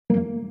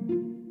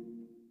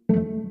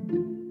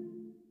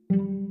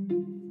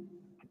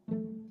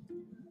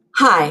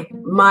Hi,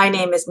 my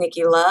name is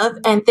Nikki Love,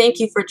 and thank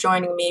you for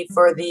joining me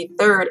for the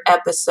third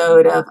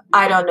episode of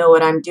I Don't Know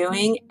What I'm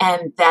Doing,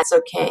 and That's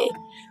Okay.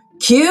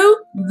 Cue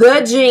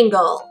the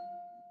jingle.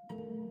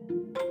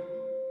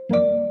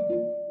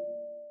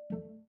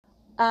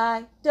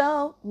 I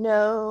don't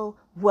know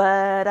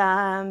what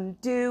I'm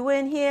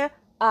doing here.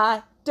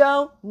 I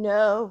don't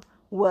know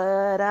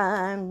what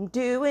I'm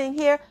doing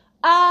here.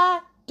 I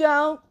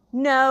don't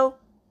know.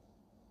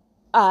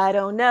 I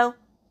don't know.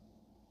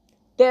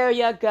 There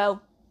you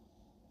go.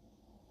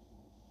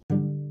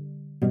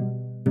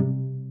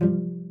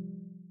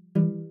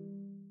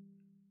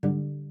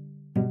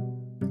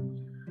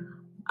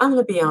 I'm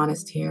going to be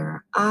honest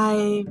here.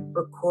 I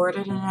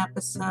recorded an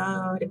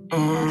episode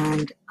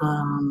and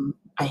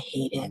I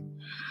hate it.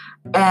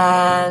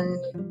 And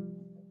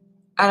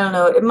I don't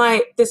know,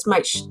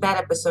 that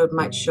episode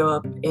might show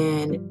up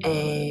in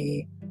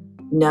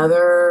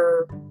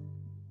another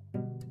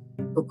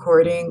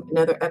recording,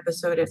 another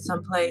episode at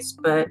some place,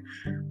 but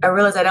I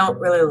realize I don't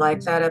really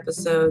like that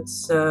episode,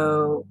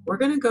 so we're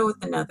going to go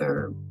with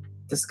another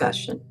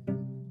discussion.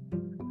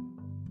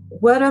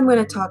 What I'm going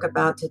to talk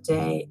about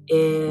today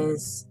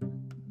is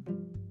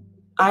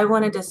I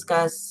want to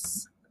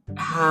discuss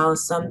how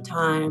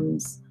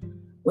sometimes,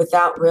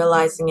 without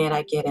realizing it,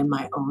 I get in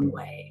my own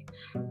way.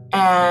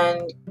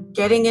 And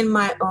getting in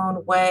my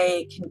own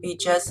way can be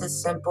just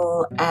as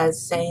simple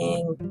as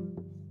saying,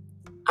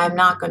 I'm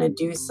not going to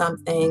do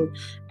something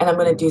and I'm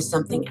going to do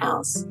something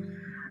else.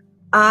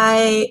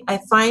 I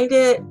find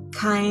it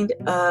kind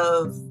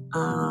of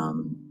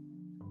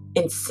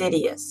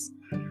insidious.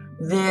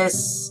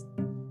 This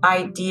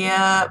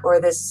idea,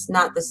 or this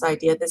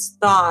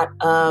thought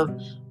of,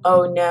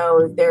 oh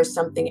no, there's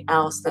something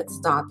else that's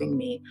stopping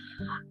me.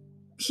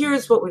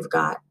 Here's what we've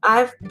got.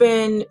 I've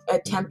been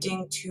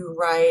attempting to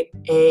write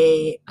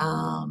a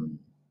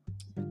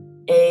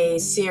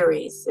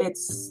series.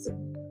 It's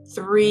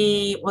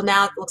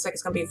now it looks like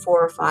it's going to be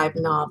 4 or 5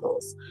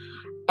 novels.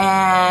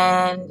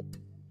 And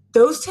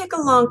those take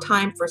a long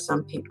time for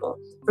some people.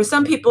 For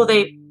some people,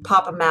 they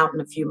pop them out in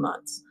a few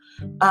months.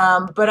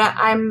 But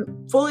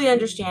I'm fully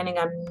understanding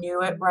I'm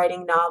new at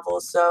writing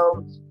novels,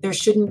 so there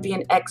shouldn't be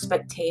an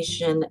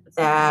expectation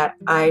that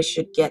I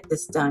should get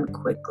this done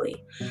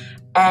quickly.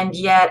 And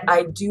yet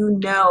I do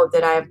know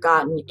that I've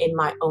gotten in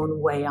my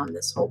own way on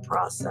this whole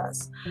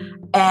process.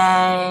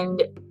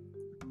 And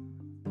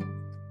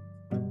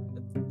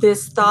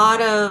this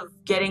thought of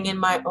getting in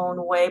my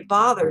own way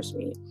bothers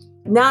me.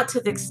 Not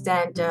to the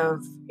extent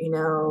of,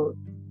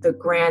 the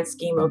grand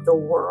scheme of the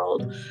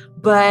world,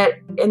 but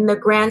in the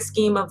grand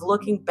scheme of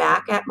looking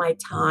back at my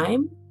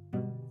time.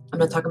 I'm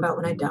not talking about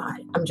when I die.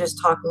 I'm just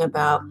talking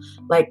about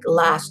like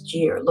last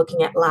year,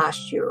 looking at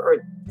last year or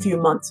a few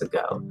months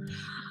ago,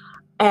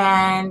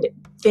 and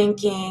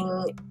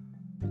thinking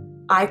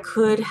I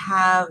could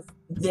have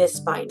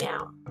this by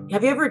now.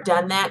 Have you ever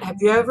done that? Have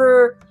you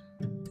ever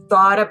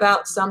thought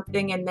about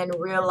something and then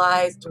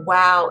realized,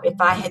 wow,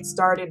 if I had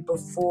started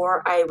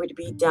before, I would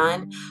be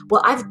done?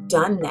 Well, I've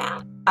done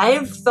that.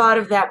 I've thought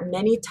of that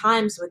many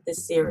times with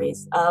this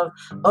series of,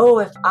 oh,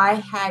 if I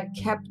had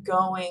kept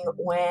going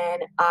when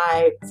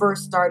I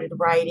first started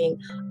writing,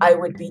 I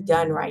would be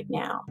done right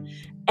now.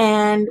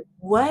 And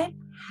what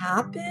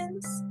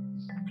happens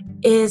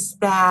is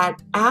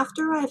that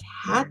after I've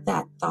had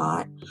that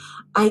thought,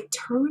 I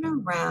turn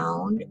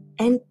around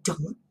and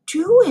don't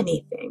do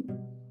anything.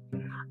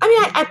 I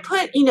mean, I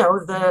put,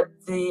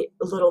 the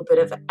little bit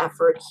of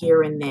effort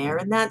here and there,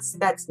 and that's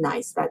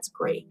nice. That's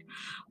great.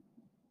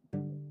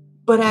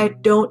 But I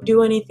don't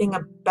do anything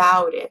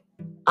about it.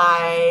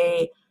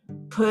 I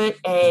put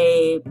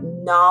a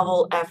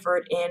novel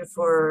effort in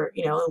for,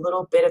 a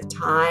little bit of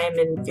time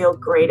and feel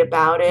great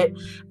about it.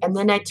 And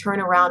then I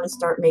turn around and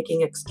start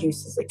making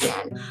excuses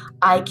again.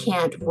 I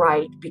can't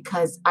write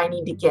because I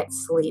need to get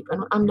sleep.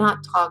 And I'm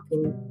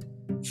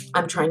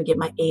trying to get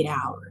my 8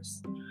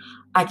 hours.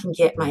 I can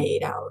get my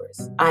 8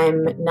 hours.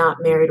 I'm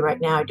not married right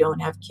now. I don't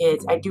have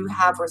kids. I do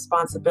have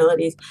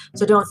responsibilities.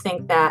 So don't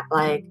think that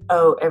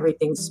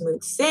everything's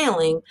smooth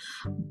sailing.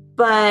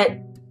 But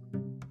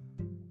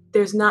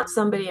there's not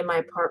somebody in my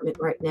apartment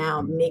right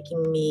now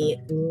making me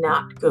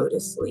not go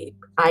to sleep.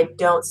 I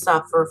don't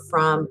suffer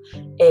from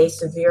a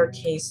severe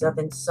case of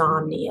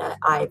insomnia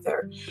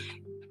either.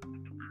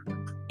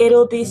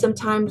 It'll be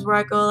sometimes where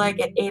I go at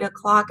 8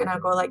 o'clock and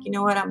I'll go you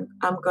know what, I'm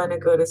gonna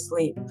go to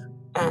sleep.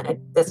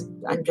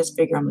 I'm just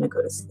figure I'm gonna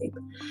go to sleep.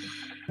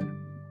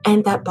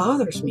 And that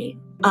bothers me.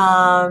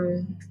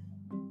 And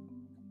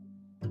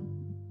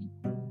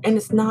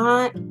it's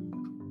not,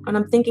 when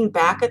I'm thinking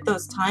back at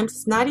those times,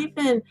 it's not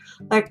even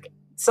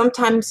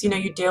sometimes,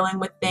 you're dealing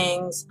with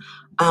things.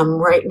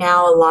 Right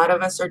now, a lot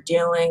of us are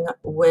dealing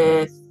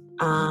with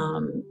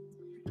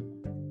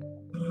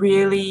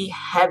really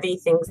heavy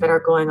things that are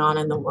going on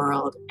in the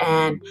world.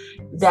 And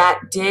that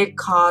did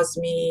cause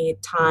me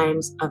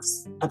times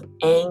of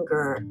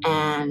anger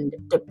and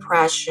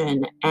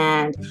depression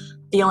and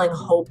feeling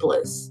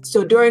hopeless.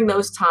 So during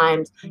those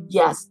times,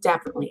 yes,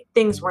 definitely,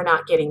 things were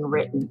not getting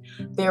written.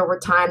 There were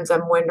times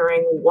I'm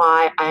wondering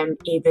why I'm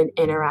even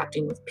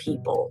interacting with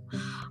people.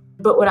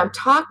 But what I'm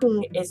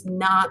talking is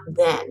not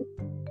then.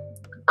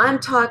 I'm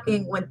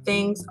talking when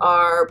things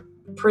are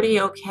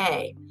pretty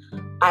okay.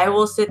 I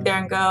will sit there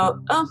and go,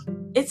 oh,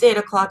 it's 8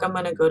 o'clock. I'm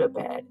going to go to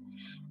bed.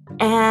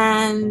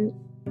 And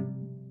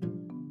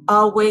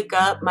I'll wake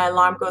up. My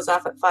alarm goes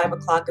off at 5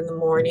 o'clock in the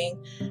morning,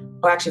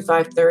 or actually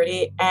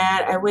 5:30.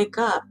 And I wake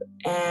up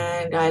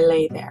and I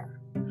lay there.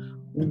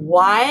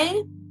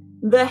 Why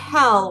the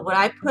hell would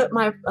I put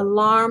my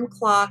alarm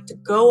clock to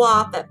go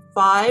off at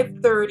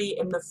 5:30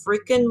 in the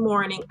freaking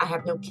morning? I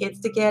have no kids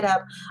to get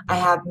up. I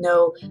have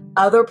no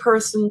other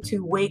person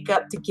to wake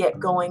up to get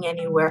going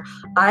anywhere.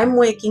 I'm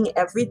waking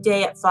every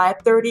day at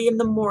 5:30 in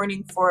the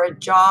morning for a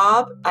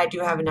job. I do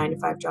have a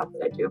 9-to-5 job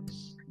that I do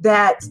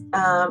that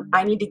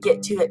I need to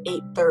get to at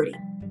 8:30.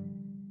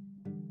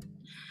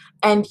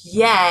 And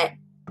yet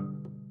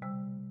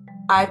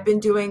I've been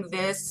doing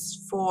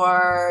this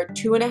for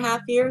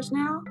 2.5 years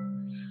now.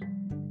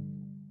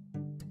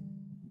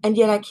 And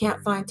yet I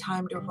can't find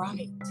time to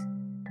write.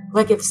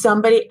 Like if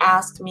somebody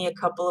asked me a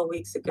couple of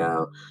weeks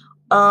ago,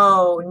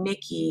 oh,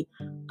 Nikki,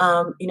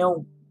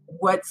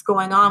 what's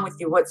going on with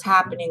you? What's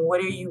happening?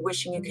 What are you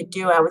wishing you could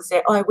do? I would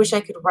say, oh, I wish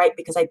I could write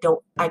because I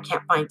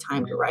can't find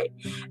time to write.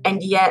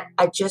 And yet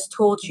I just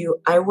told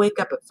you, I wake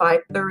up at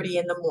 5:30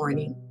 in the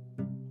morning.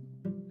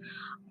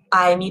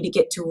 I need to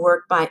get to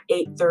work by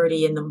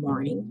 8:30 in the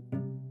morning.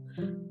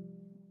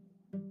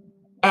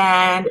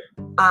 And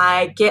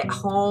I get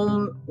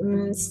home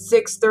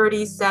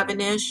 6:30,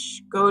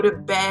 7-ish, go to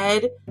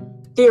bed.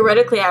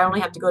 Theoretically, I only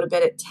have to go to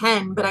bed at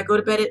 10, but I go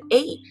to bed at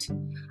 8.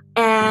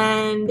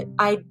 And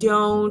I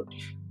know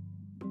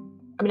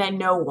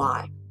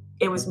why.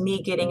 It was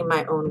me getting in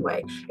my own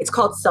way. It's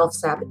called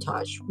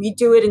self-sabotage. We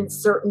do it in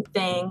certain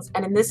things,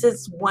 and this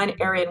is one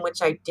area in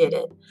which I did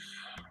it.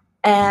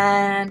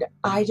 And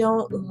I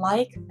don't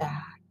like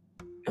that.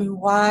 I mean,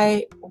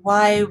 why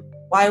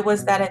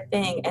was that a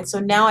thing? And so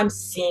now I'm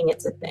seeing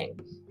it's a thing.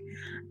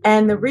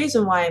 And the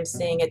reason why I'm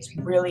saying it's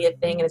really a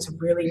thing and it's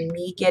really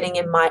me getting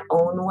in my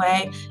own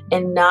way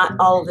and not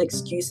all of the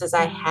excuses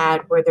I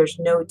had where there's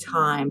no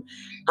time.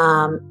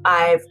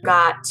 I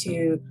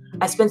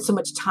spend so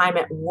much time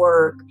at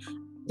work.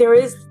 There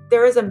is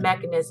a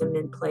mechanism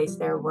in place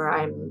there where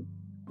I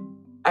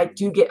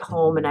do get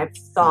home and I've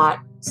thought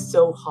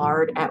so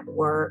hard at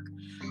work,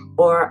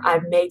 or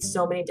I've made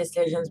so many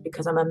decisions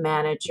because I'm a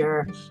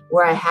manager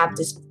where I have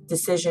this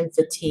decision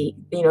fatigue.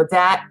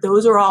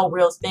 Those are all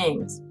real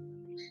things.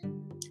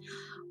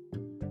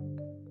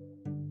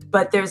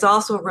 But there's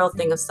also a real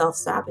thing of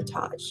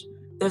self-sabotage.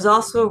 There's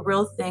also a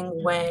real thing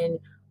when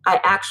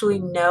I actually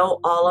know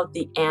all of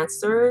the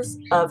answers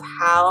of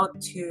how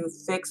to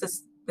fix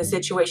the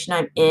situation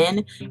I'm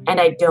in,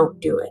 and I don't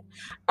do it.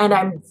 And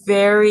I'm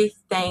very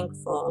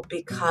thankful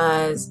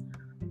because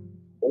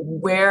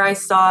where I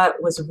saw it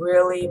was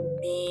really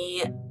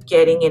me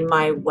getting in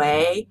my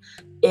way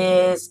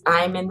is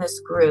I'm in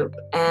this group,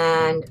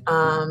 and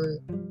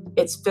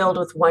it's filled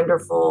with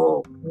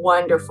wonderful,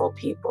 wonderful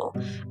people.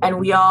 And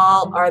we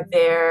all are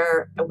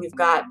there. We've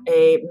got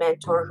a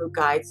mentor who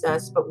guides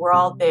us, but we're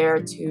all there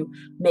to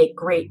make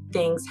great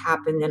things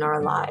happen in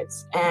our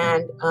lives.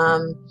 And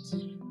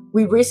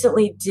we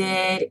recently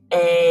did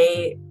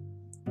a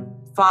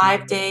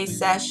 5-day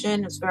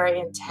session. It was very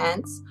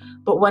intense.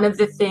 But one of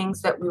the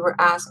things that we were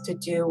asked to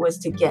do was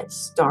to get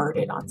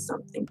started on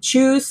something.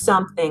 Choose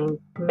something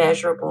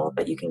measurable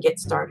that you can get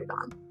started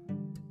on.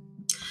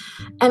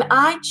 And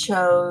I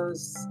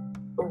chose,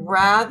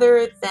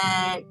 rather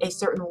than a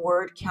certain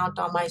word count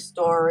on my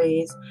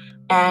stories,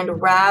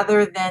 and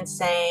rather than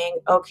saying,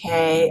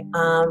 okay,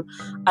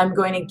 I'm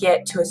going to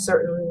get to a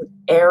certain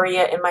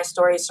area in my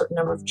story, a certain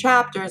number of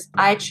chapters,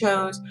 I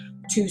chose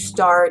to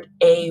start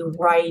a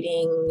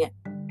writing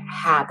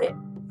habit,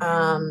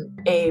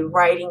 a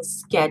writing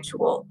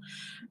schedule,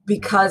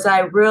 because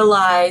I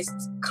realized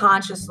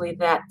consciously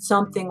that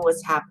something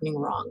was happening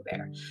wrong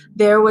there.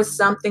 There was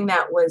something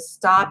that was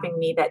stopping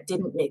me that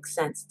didn't make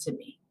sense to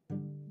me.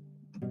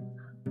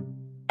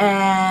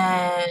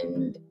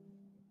 And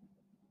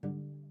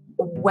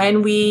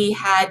when we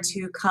had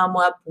to come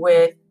up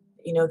with,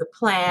 the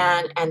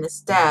plan and the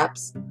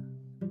steps,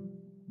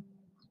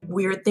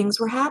 weird things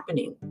were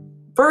happening.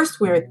 First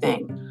weird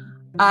thing,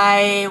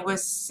 I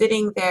was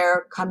sitting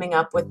there coming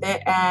up with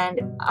it, and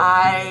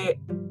I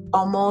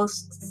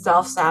almost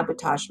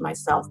self-sabotaged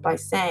myself by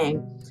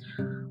saying,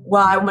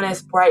 well, I want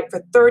to write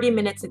for 30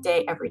 minutes a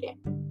day every day.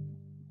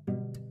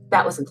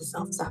 That wasn't the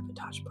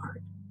self-sabotage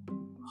part.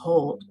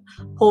 Hold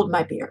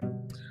my beer.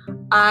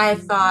 I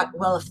thought,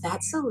 well, if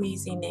that's so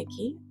easy,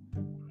 Nikki,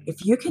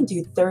 if you can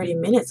do 30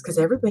 minutes, because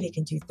everybody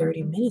can do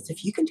 30 minutes.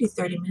 If you can do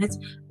 30 minutes,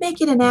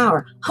 make it an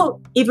hour.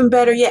 Oh, even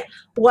better yet,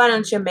 why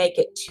don't you make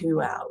it 2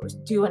 hours?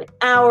 Do an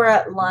hour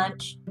at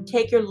lunch,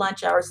 take your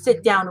lunch hour,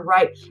 sit down,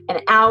 write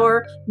an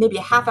hour, maybe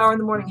a half hour in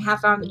the morning,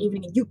 half hour in the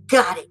evening, and you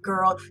got it,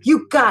 girl.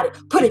 You got it.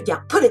 Put it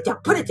down, put it down,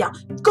 put it down.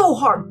 Go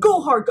hard, go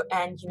hard. Go.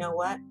 And you know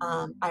what?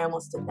 I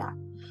almost did that.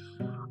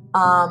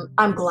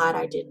 I'm glad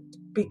I didn't.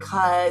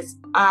 because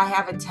I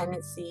have a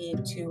tendency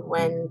to,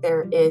 when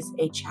there is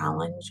a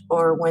challenge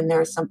or when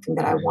there's something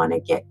that I want to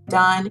get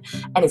done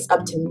and it's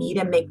up to me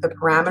to make the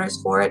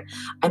parameters for it,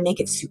 I make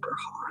it super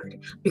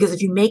hard. Because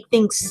if you make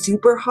things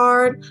super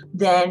hard,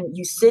 then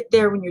you sit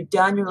there when you're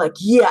done, you're like,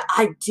 yeah,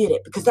 I did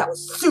it because that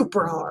was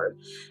super hard.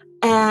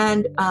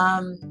 And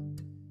I'm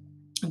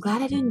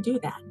glad I didn't do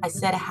that. I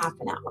said a half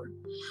an hour.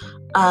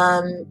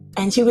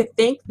 And you would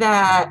think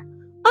that,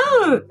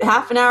 oh,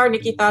 half an hour,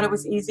 Nikki thought it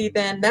was easy,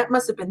 then that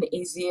must have been the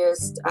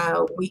easiest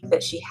week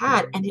that she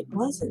had. And it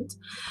wasn't,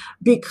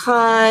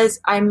 because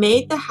I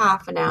made the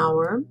half an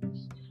hour.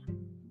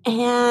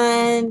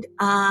 And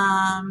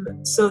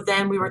so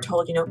then we were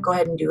told, go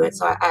ahead and do it.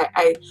 So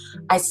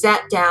I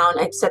sat down,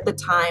 I set the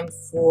time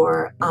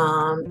for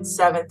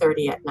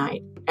 7:30 at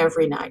night,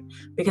 every night,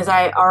 because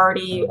I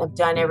already have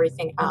done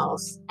everything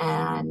else.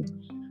 And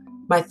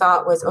my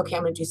thought was, okay,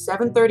 I'm going to do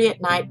 7:30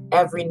 at night,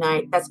 every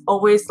night. That's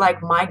always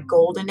like my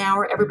golden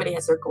hour. Everybody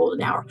has their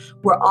golden hour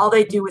where all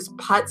they do is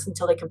putz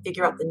until they can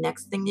figure out the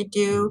next thing to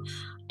do.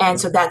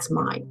 And so that's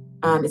mine.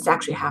 It's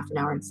actually half an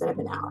hour instead of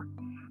an hour.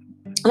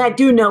 And I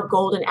do know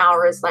golden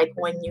hour is like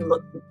when you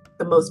look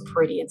the most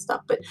pretty and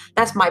stuff, but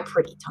that's my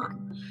pretty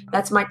time.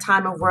 That's my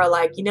time of where,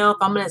 like, if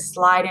I'm going to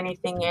slide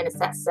anything in, it's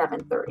that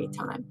 7:30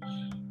 time.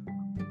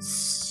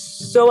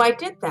 So I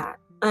did that.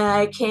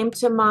 I came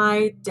to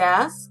my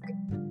desk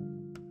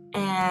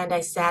and I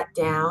sat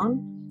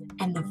down.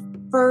 And the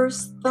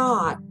first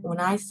thought when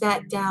I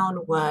sat down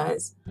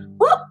was,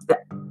 well,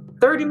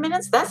 30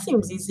 minutes, that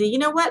seems easy. You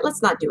know what?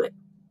 Let's not do it.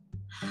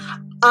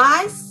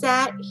 I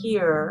sat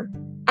here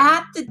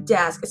at the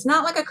desk. It's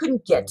not like I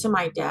couldn't get to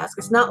my desk.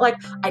 It's not like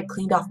I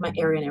cleaned off my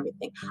area and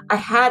everything. I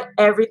had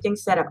everything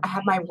set up. I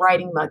have my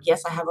writing mug.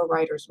 Yes, I have a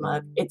writer's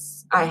mug.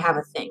 I have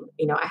a thing.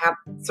 I have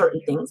certain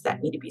things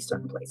that need to be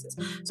certain places.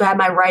 So I had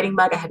my writing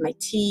mug. I had my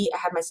tea. I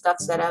had my stuff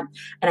set up.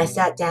 And I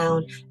sat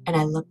down and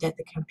I looked at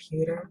the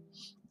computer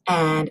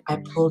and I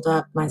pulled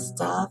up my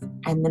stuff.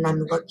 And then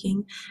I'm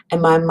looking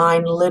and my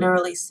mind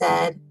literally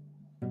said,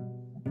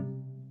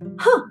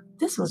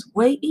 this was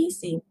way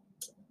easy.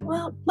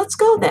 Well, let's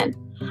go then.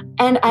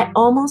 And I'm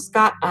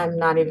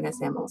not even going to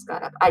say I almost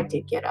got up. I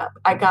did get up.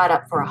 I got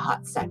up for a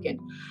hot second.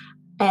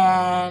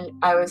 And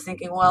I was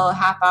thinking, well, a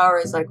half hour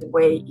is like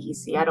way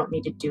easy. I don't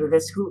need to do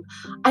this.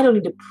 I don't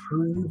need to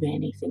prove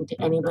anything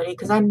to anybody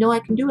because I know I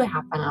can do a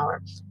half an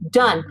hour.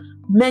 Done.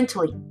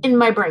 Mentally, in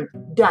my brain.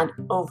 Done.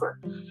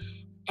 Over.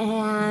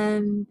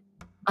 And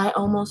I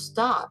almost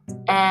stopped.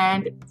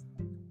 And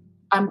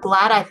I'm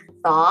glad I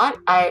thought.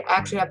 I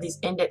actually have these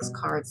index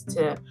cards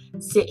to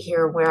sit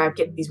here where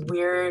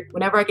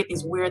whenever I get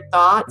these weird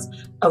thoughts,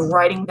 of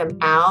writing them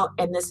out.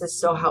 And this is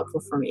so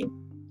helpful for me.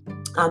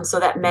 So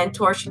that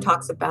mentor, she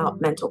talks about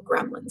mental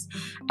gremlins.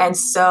 And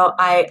so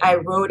I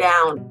wrote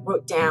down,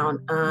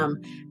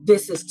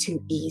 this is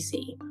too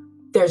easy.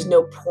 There's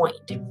no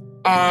point.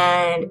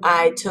 And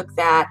I took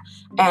that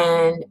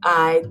and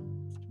I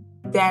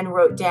then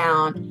wrote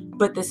down,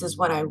 but this is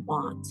what I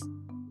want.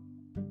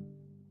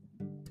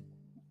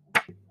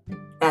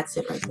 That's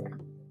it right there.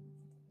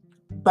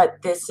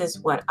 But this is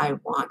what I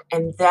want.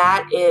 And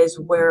that is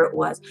where it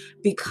was,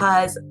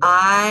 because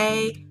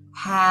I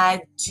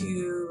had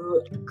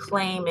to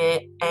claim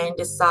it and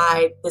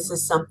decide this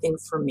is something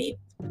for me.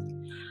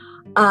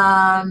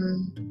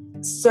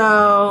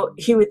 So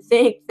you would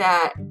think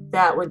that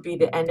would be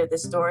the end of the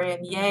story.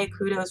 And yay,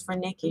 kudos for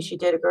Nikki. She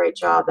did a great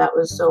job. That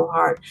was so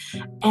hard.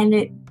 And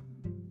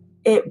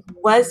it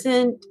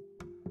wasn't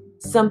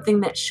something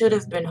that should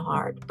have been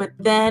hard. But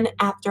then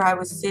after I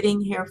was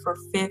sitting here for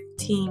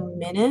 15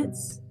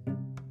 minutes,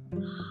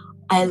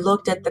 I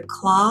looked at the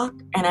clock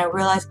and I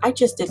realized I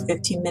just did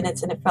 15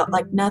 minutes and it felt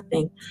like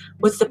nothing.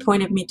 What's the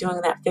point of me doing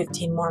that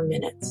 15 more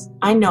minutes?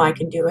 I know I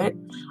can do it.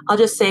 I'll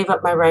just save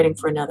up my writing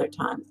for another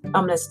time.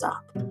 I'm going to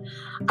stop.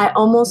 I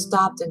almost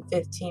stopped in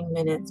 15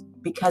 minutes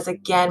because,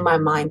 again, my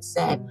mind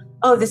said,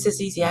 oh, this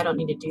is easy. I don't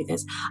need to do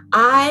this.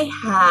 I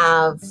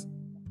have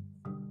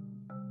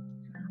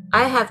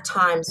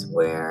times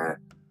where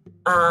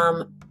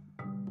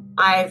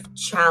I've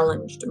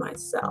challenged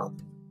myself.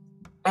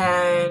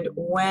 And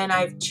when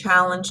I've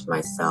challenged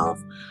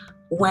myself,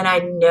 when I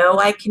know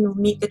I can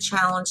meet the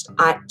challenge,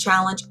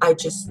 I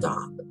just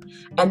stop.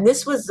 And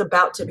this was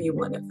about to be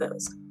one of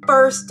those.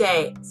 First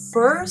day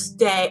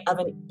of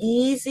an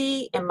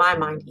easy, in my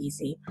mind,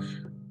 easy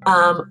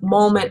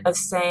moment of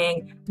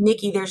saying,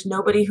 Nikki, there's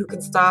nobody who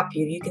can stop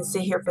you. You can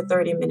sit here for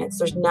 30 minutes.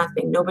 There's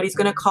nothing. Nobody's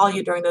going to call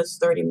you during those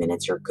 30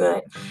 minutes. You're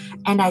good.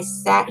 And I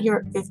sat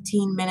here at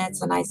 15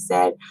 minutes and I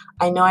said,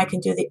 I know I can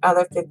do the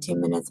other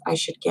 15 minutes. I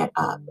should get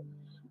up.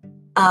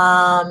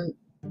 And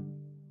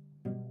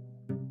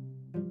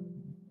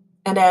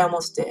I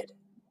almost did.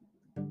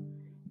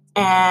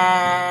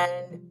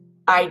 And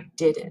I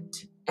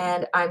didn't.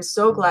 And I'm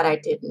so glad I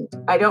didn't.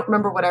 I don't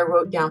remember what I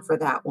wrote down for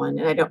that one.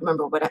 And I don't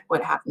remember what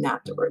happened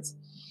afterwards.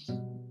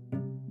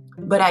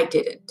 But I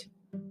didn't.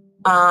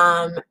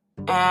 And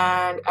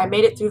I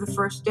made it through the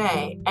first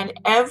day. And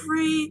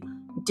every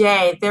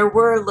day, there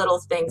were little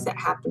things that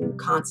happened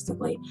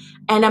constantly.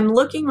 And I'm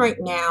looking right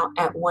now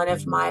at one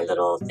of my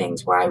little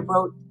things where I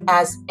wrote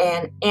as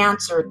an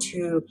answer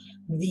to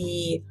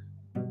the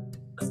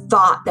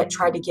thought that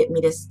tried to get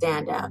me to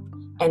stand up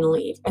and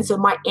leave. And so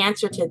my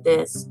answer to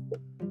this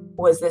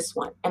was this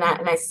one. And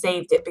I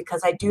saved it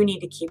because I do need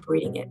to keep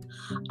reading it.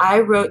 I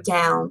wrote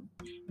down,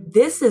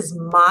 this is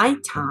my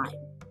time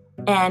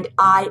and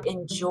I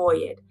enjoy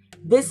it.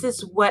 This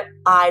is what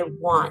I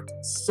want,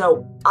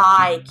 so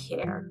I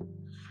care.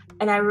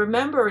 And I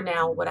remember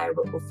now what I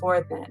wrote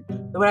before then.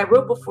 What I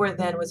wrote before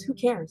then was, who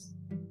cares?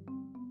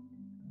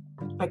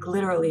 Like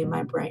literally in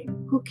my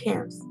brain, who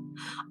cares?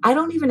 I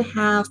don't even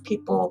have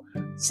people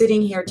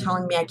sitting here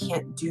telling me I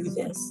can't do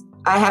this.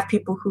 I have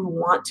people who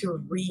want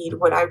to read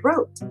what I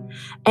wrote.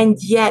 And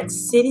yet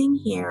sitting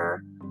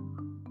here,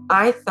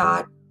 I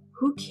thought,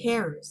 who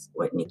cares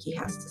what Nikki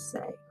has to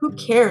say? Who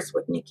cares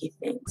what Nikki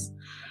thinks?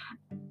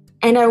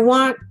 And I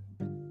want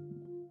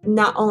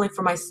not only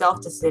for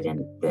myself to sit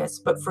in this,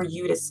 but for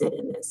you to sit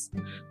in this,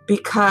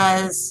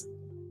 because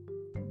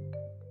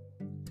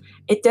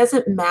it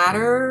doesn't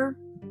matter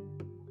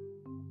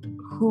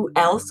who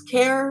else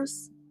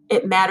cares.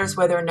 It matters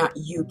whether or not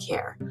you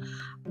care.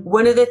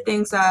 One of the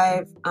things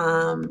I've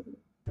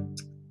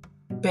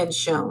been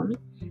shown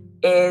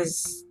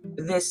is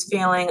this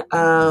feeling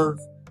of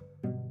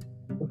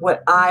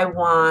what I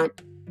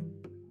want,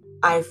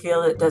 I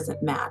feel it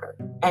doesn't matter.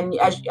 And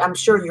as I'm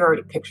sure you're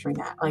already picturing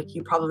that. Like,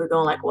 you probably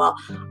going like, well,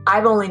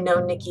 I've only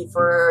known Nikki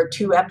for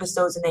 2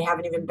 episodes and they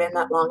haven't even been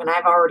that long, and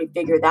I've already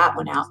figured that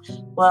one out.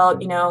 Well,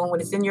 when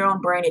it's in your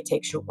own brain, it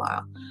takes you a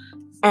while.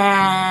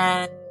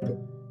 And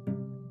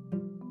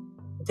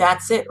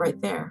that's it right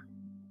there.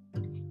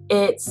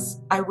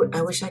 I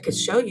wish I could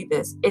show you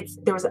this.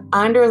 There was an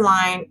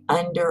underline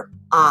under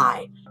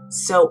I.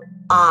 So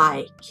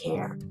I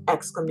care, !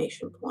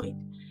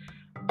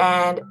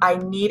 And I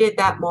needed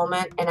that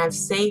moment, and I've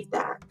saved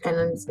that,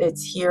 and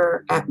it's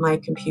here at my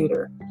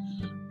computer.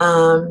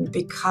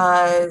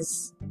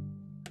 Because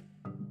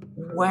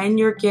when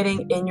you're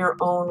getting in your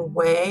own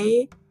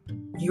way,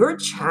 you're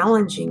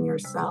challenging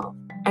yourself.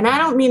 And I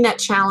don't mean that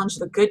challenge,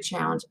 the good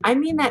challenge. I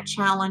mean that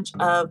challenge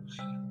of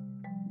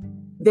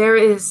there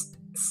is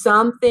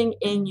something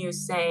in you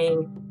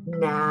saying,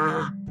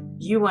 nah,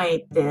 you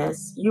ain't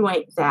this, you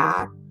ain't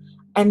that.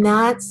 And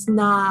that's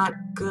not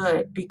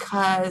good,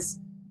 because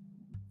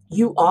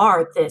you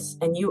are this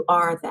and you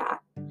are that.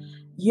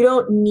 You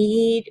don't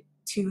need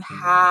to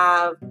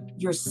have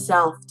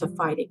yourself to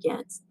fight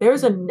against.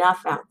 There's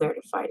enough out there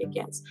to fight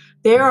against.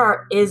 There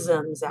are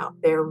isms out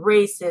there,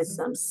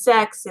 racism,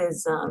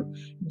 sexism,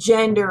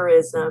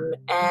 genderism,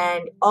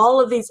 and all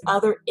of these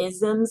other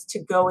isms to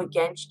go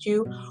against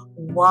you.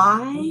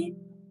 Why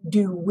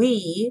do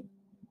we,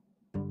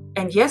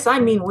 and yes, I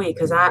mean we,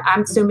 because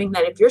I'm assuming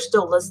that if you're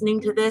still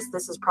listening to this,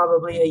 this is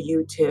probably a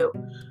you too.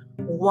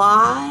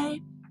 Why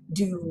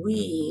do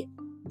we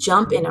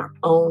jump in our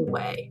own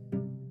way?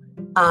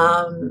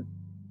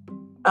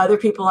 Other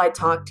people I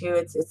talk to,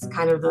 it's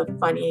kind of a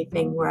funny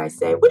thing where I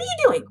say, what are you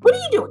doing? What are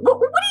you doing? What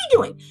are you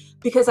doing?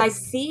 Because I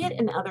see it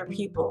in other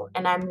people,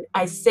 and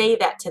I say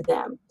that to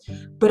them.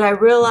 But I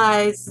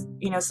realize,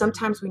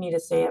 sometimes we need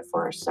to say it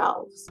for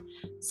ourselves.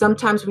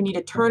 Sometimes we need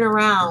to turn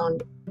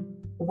around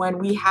when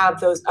we have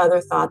those other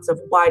thoughts of,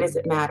 why does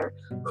it matter?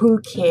 Who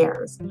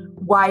cares?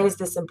 Why is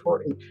this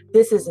important?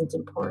 This isn't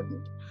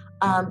important.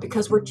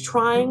 Because we're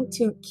trying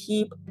to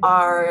keep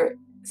our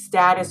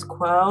status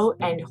quo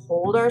and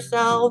hold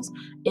ourselves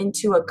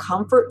into a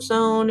comfort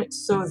zone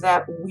so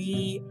that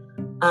we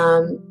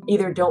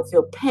either don't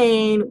feel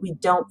pain, we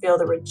don't feel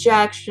the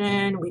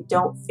rejection, we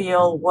don't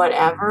feel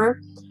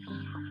whatever.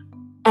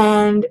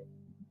 And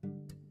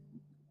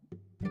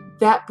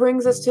that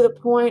brings us to the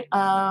point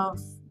of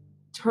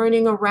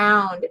turning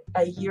around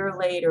a year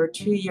later,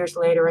 2 years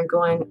later, and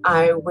going,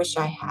 I wish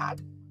I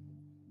had.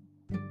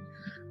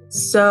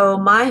 So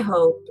my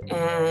hope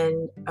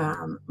and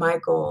my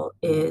goal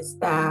is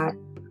that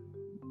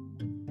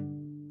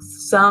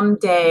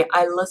someday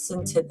I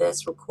listen to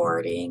this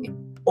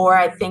recording, or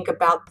I think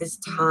about this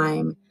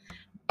time,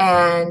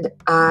 and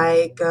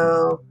I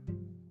go,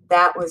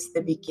 that was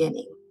the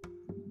beginning.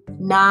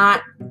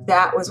 Not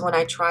that was when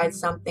I tried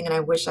something and I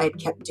wish I'd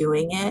kept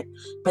doing it,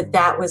 but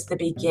that was the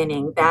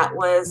beginning. That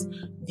was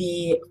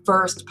the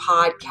first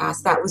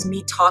podcast. That was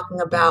me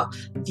talking about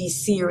the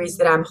series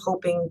that I'm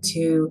hoping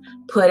to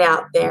put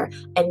out there.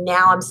 And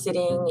now I'm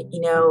sitting,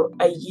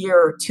 a year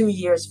or 2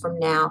 years from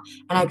now,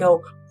 and I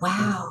go,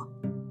 wow,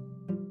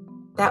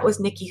 that was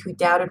Nikki who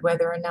doubted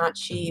whether or not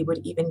she would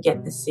even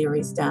get the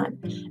series done.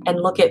 And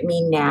look at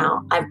me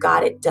now. I've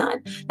got it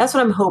done. That's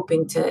what I'm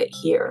hoping to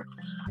hear.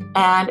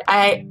 And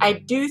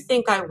I do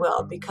think I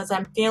will, because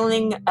I'm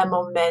feeling a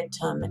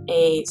momentum,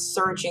 a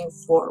surging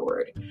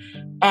forward.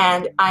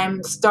 And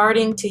I'm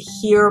starting to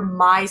hear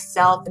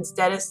myself,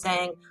 instead of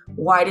saying,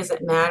 why does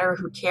it matter?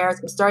 Who cares?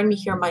 I'm starting to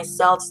hear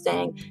myself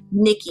saying,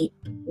 Nikki,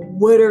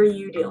 what are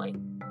you doing?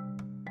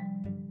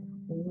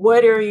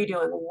 What are you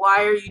doing?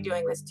 Why are you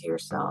doing this to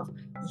yourself?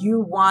 You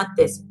want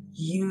this.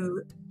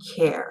 You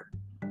care.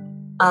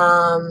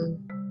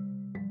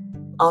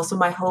 Also,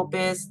 my hope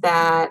is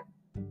that,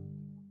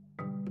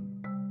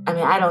 I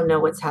mean, I don't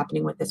know what's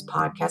happening with this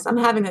podcast. I'm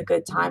having a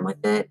good time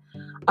with it.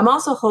 I'm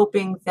also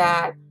hoping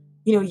that,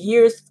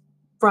 years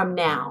from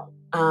now,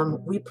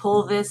 we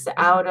pull this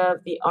out of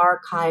the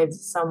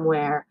archives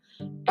somewhere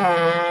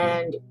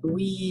and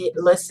we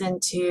listen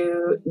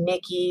to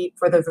Nikki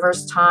for the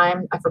first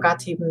time. I forgot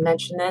to even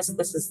mention this.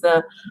 This is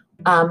the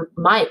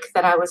mic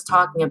that I was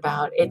talking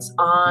about. It's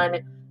on,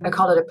 I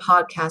called it a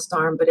podcast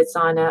arm, but it's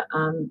on a,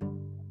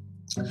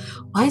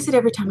 why is it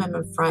every time I'm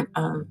in front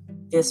of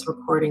this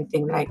recording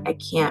thing that I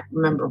can't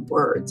remember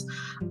words?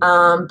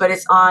 But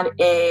it's on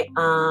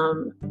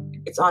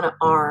an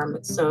arm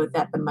so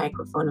that the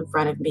microphone in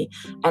front of me,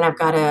 and I've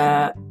got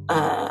a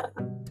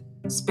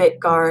spit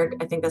guard,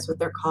 I think that's what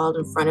they're called,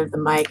 in front of the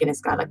mic, and it's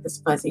got like this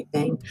fuzzy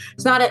thing.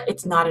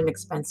 It's not an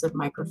expensive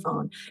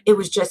microphone. It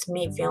was just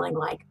me feeling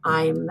like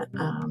I'm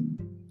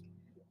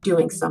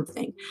doing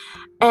something.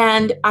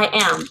 And I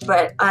am,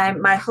 but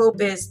my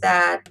hope is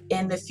that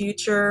in the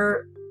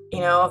future,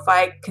 if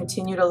I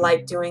continue to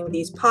like doing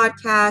these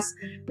podcasts,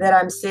 that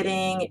I'm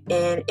sitting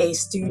in a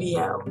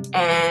studio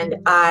and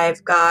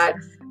I've got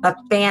a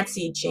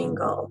fancy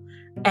jingle,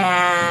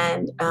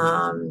 and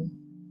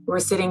we're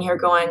sitting here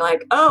going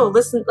like, oh,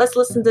 let's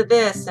listen to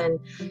this, and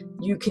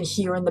you can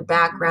hear in the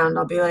background,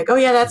 I'll be like, oh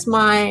yeah, that's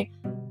my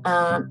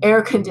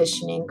air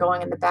conditioning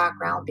going in the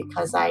background,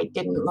 because I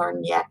didn't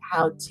learn yet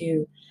how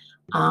to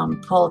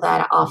pull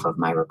that off of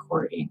my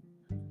recording.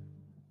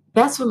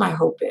 That's what my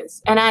hope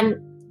is. And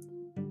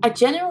I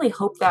genuinely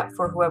hope that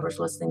for whoever's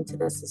listening to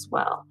this as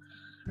well.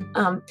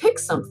 Pick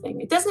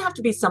something. It doesn't have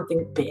to be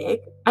something big.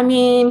 I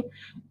mean,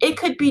 it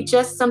could be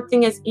just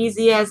something as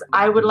easy as,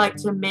 I would like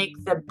to make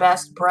the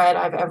best bread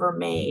I've ever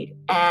made.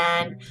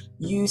 And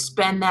you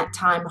spend that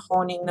time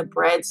honing the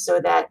bread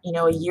so that,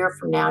 a year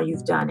from now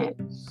you've done it.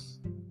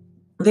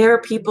 There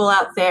are people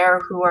out there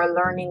who are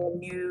learning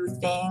new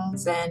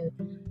things, and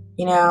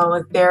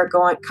they're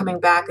coming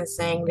back and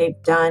saying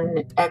they've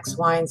done X,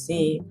 Y, and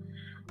Z.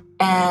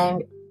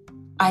 And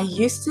I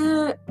used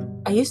to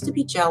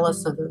be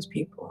jealous of those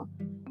people.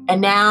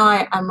 And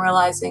now I'm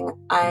realizing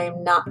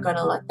I'm not going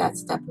to let that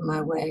step in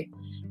my way.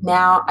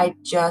 Now I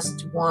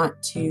just want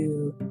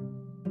to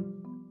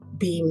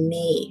be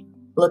me,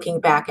 looking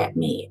back at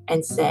me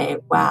and say,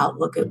 wow,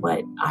 look at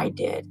what I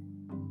did.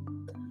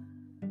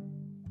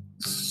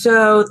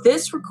 So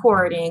this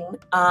recording,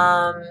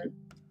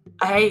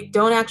 I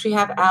don't actually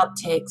have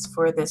outtakes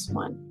for this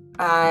one.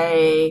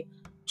 I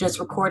just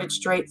recorded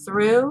straight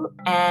through,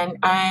 and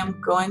I'm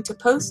going to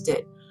post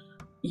it.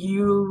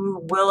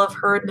 You will have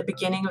heard in the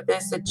beginning of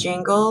this a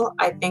jingle.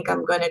 I think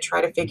I'm going to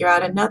try to figure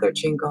out another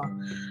jingle.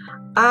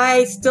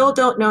 I still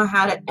don't know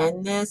how to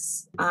end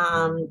this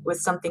with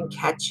something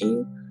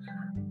catchy,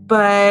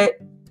 but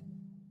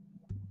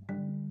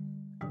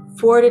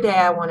for today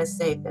I want to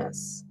say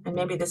this, and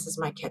maybe this is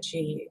my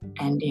catchy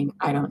ending,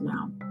 I don't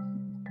know.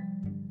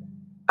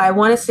 I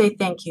want to say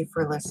thank you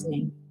for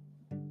listening.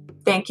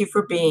 Thank you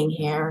for being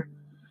here.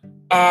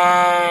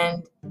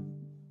 And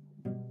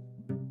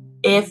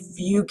if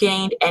you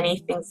gained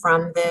anything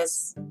from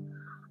this,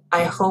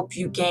 I hope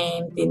you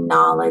gained the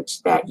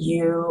knowledge that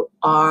you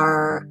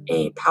are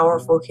a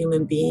powerful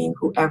human being,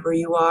 whoever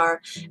you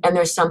are, and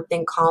there's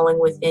something calling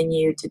within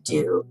you to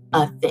do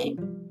a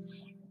thing.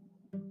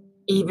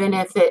 Even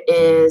if it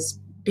is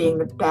being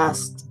the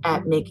best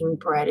at making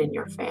bread in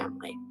your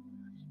family.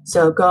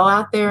 So go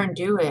out there and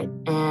do it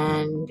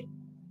and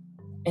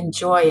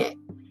enjoy it.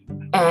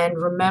 And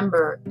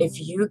remember, if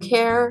you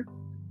care,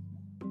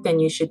 then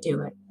you should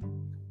do it.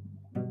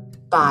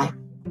 Bye.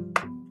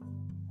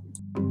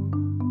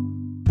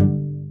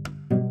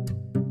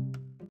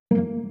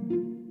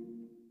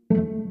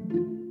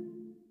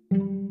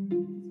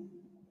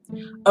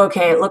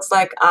 Okay, it looks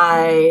like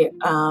I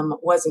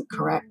wasn't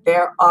correct.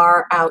 There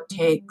are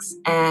outtakes,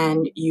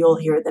 and you'll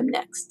hear them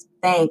next.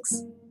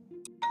 Thanks.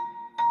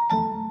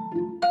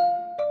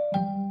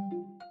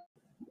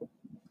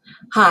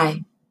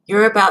 Hi,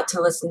 you're about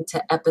to listen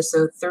to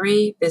episode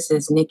 3. This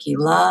is Nikki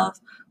Love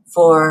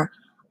for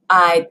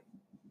I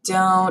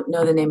don't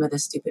know the name of the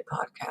stupid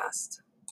podcast.